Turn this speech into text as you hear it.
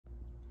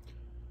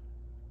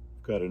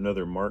Got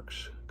another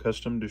Marx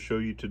custom to show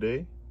you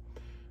today.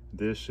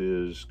 This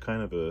is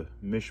kind of a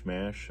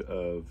mishmash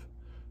of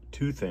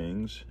two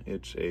things.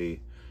 It's a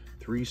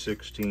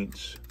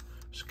 3/16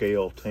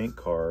 scale tank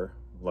car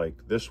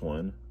like this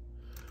one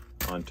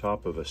on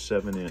top of a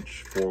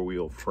 7-inch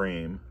four-wheel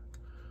frame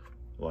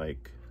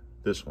like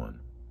this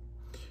one.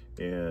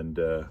 And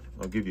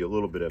I'll give you a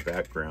little bit of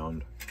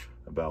background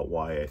about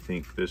why I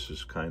think this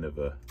is kind of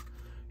a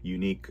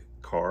unique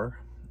car,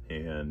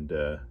 and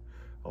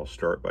I'll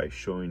start by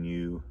showing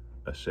you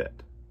a set.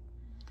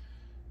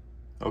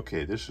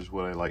 Okay, this is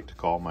what I like to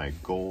call my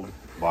gold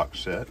box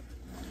set,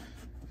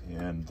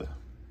 and the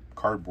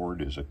cardboard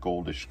is a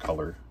goldish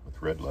color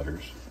with red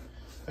letters.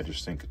 I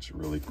just think it's a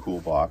really cool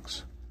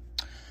box,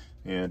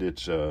 and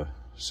it's a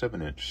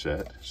 7-inch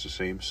set. It's the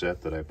same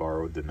set that I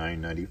borrowed the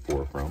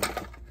 994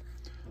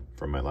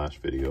 from my last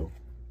video.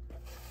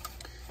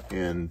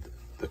 And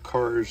the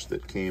cars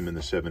that came in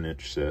the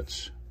 7-inch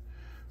sets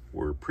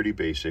were pretty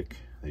basic.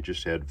 They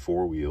just had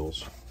 4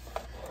 wheels,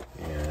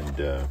 and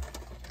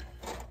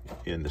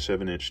in the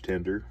 7-inch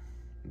tender,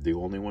 the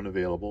only one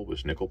available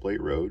was nickel plate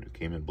road. It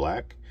came in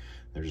black.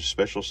 There's a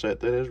special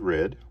set that has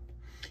red,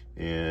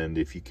 and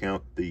if you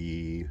count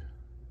the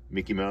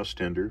Mickey Mouse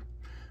tender,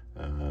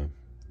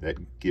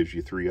 that gives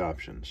you 3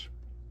 options.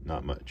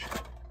 Not much.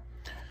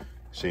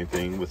 Same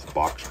thing with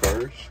box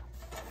cars.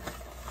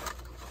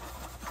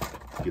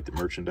 You get the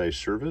merchandise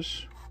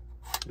service.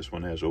 This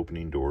one has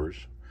opening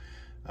doors.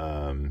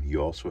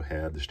 You also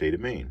had the state of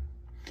Maine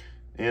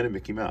and a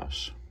Mickey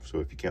Mouse. So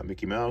if you count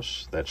Mickey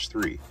Mouse, that's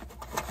 3.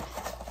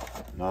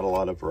 Not a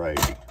lot of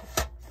variety.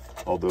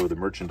 Although the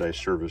merchandise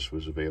service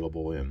was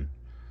available in,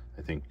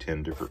 I think,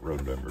 10 different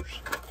road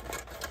numbers.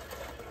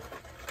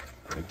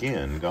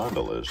 Again,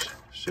 gondolas.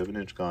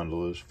 7-inch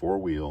gondolas,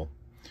 4-wheel,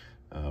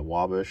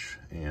 Wabash,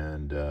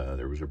 and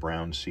there was a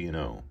brown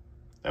C&O.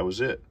 That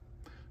was it.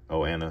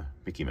 Oh, and a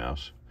Mickey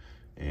Mouse.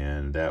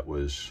 And that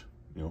was,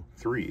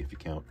 3 if you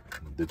count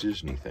the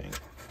Disney thing.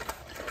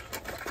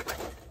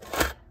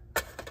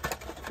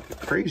 The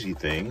crazy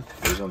thing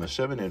is on the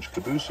 7-inch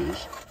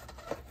cabooses,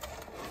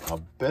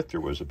 I'll bet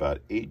there was about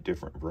 8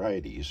 different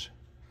varieties.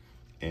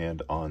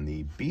 And on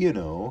the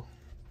B&O,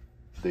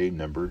 they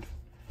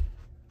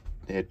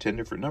had 10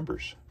 different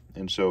numbers.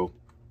 And so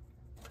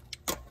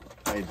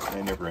I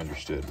never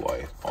understood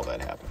why all that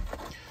happened.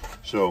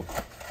 So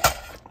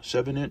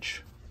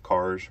 7-inch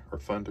cars are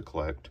fun to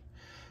collect,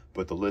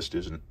 but the list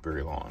isn't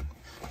very long.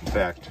 In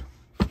fact,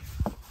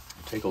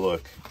 take a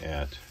look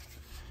at,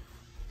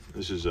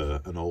 this is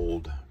an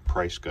old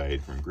price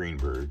guide from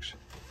Greenberg's.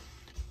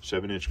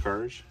 7-inch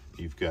cars,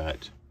 you've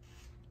got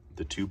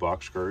the 2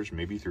 box cars,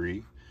 maybe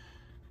 3.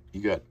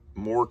 You got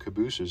more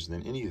cabooses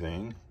than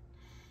anything,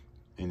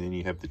 and then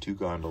you have the 2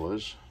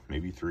 gondolas,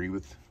 maybe 3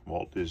 with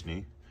Walt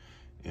Disney,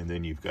 and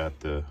then you've got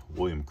the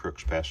William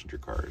Crookes passenger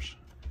cars,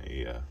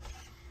 a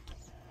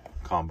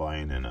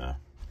combine and a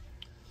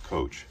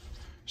coach.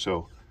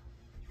 So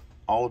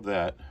all of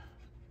that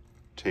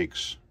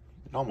it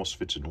almost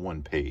fits in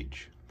one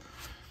page.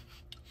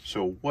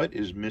 So what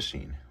is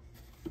missing?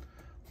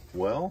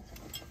 Well,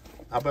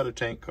 how about a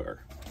tank car?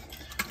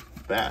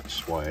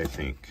 That's why I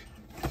think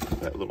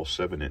that little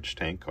 7-inch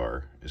tank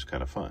car is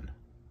kind of fun.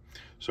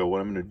 So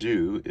what I'm going to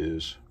do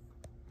is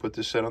put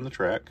this set on the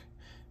track,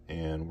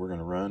 and we're going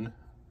to run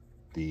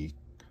the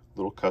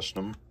little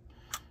custom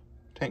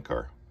tank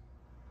car.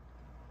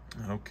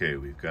 Okay,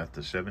 we've got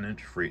the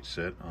 7-inch freight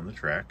set on the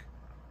track.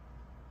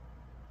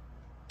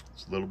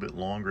 It's a little bit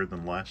longer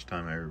than last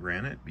time I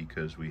ran it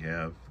because we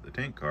have the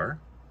tank car.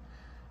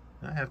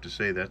 I have to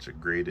say that's a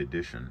great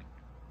addition.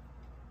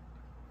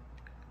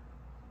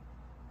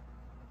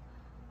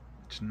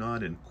 It's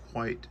not in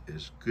quite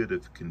as good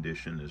of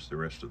condition as the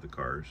rest of the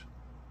cars.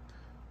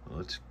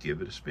 Let's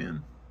give it a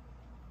spin.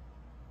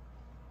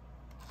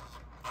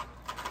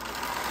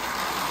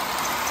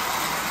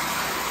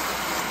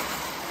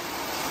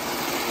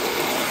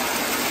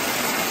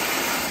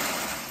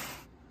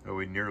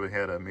 We nearly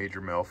had a major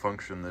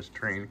malfunction. This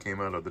train came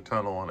out of the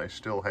tunnel and I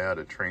still had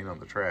a train on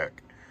the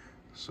track.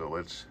 So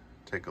let's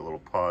take a little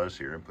pause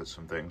here and put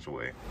some things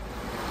away.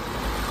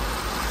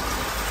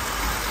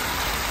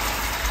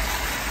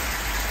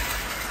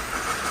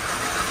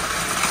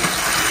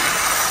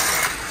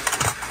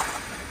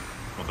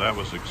 Well, that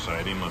was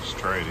exciting. Let's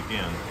try it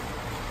again.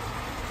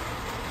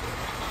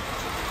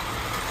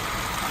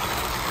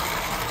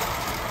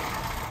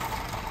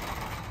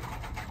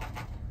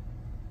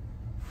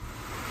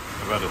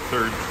 About a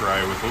third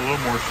try with a little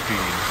more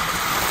speed.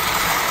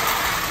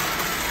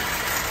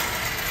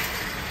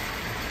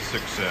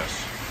 Success.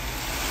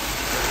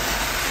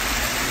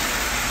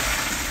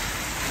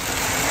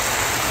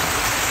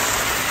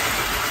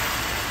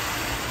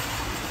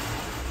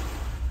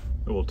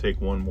 We'll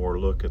take one more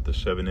look at the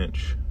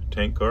 7-inch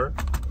tank car.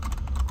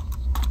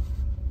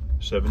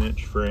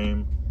 7-inch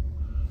frame,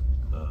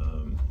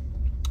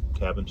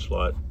 cabin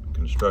slot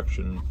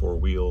construction, 4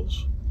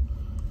 wheels.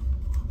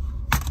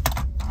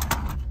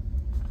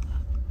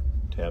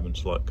 Tab and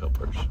slot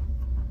couplers.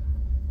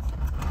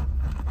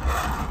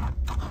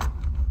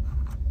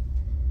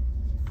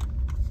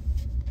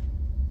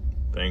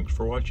 Thanks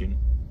for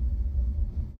watching.